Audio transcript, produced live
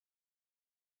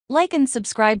Like and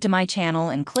subscribe to my channel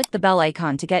and click the bell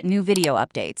icon to get new video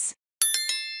updates.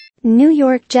 New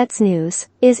York Jets news.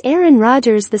 Is Aaron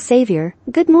Rodgers the savior?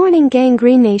 Good morning, Gang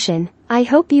Green Nation. I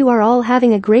hope you are all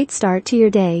having a great start to your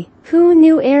day. Who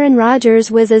knew Aaron Rodgers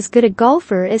was as good a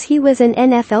golfer as he was an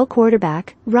NFL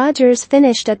quarterback? Rodgers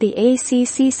finished at the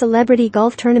ACC Celebrity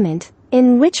Golf Tournament,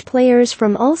 in which players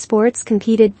from all sports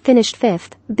competed, finished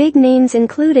fifth. Big names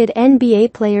included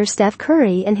NBA player Steph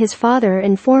Curry and his father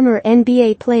and former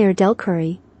NBA player Del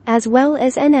Curry, as well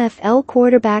as NFL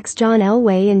quarterbacks John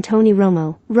Elway and Tony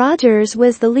Romo. Rodgers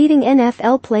was the leading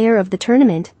NFL player of the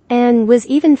tournament, and was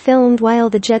even filmed while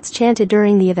the Jets chanted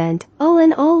during the event. All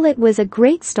in all, it was a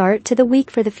great start to the week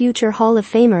for the future Hall of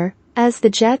Famer, as the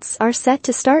Jets are set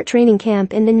to start training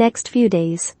camp in the next few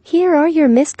days. Here are your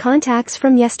missed contacts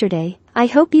from yesterday. I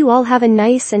hope you all have a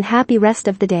nice and happy rest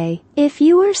of the day. If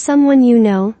you or someone you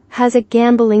know has a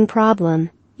gambling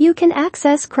problem, you can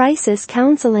access crisis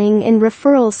counseling and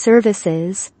referral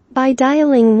services by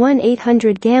dialing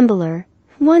 1-800-GAMBLER,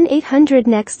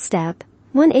 1-800-NEXT-STEP,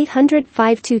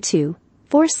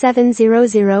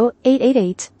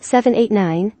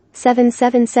 1-800-522-4700,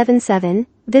 888-789-7777,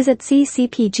 visit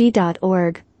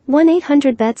ccpg.org,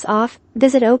 1-800-BETS-OFF,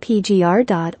 visit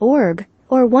opgr.org,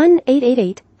 or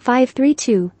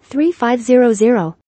 1-888-532-3500.